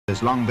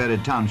This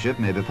long-buried township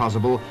may be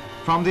possible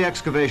from the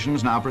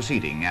excavations now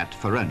proceeding at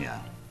Feronia.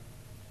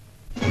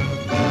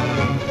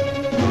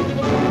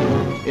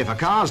 If a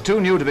car's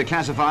too new to be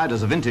classified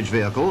as a vintage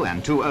vehicle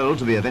and too old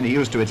to be of any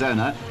use to its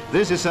owner,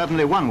 this is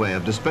certainly one way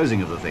of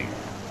disposing of the thing.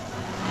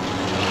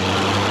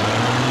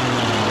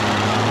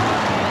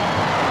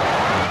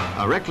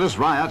 A reckless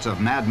riot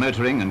of mad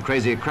motoring and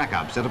crazy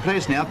crack-ups at a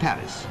place near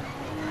Paris.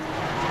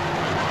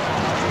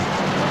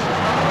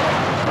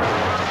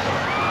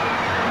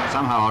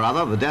 Somehow or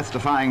other, the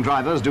death-defying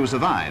drivers do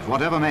survive,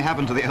 whatever may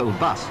happen to the old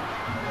bus.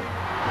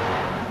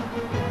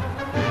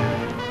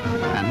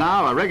 And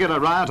now a regular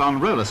riot on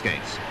roller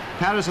skates.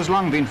 Paris has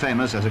long been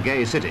famous as a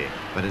gay city,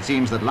 but it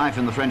seems that life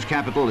in the French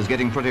capital is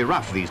getting pretty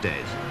rough these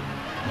days.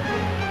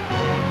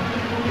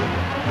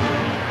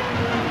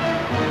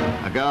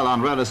 A girl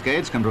on roller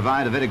skates can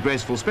provide a very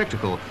graceful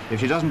spectacle if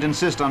she doesn't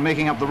insist on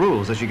making up the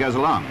rules as she goes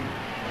along.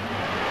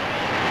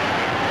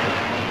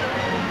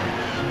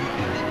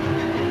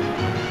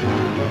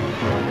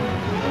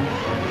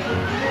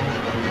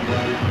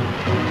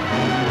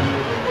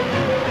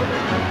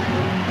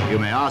 You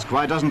may ask,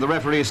 why doesn't the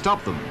referee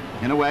stop them?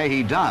 In a way,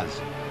 he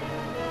does.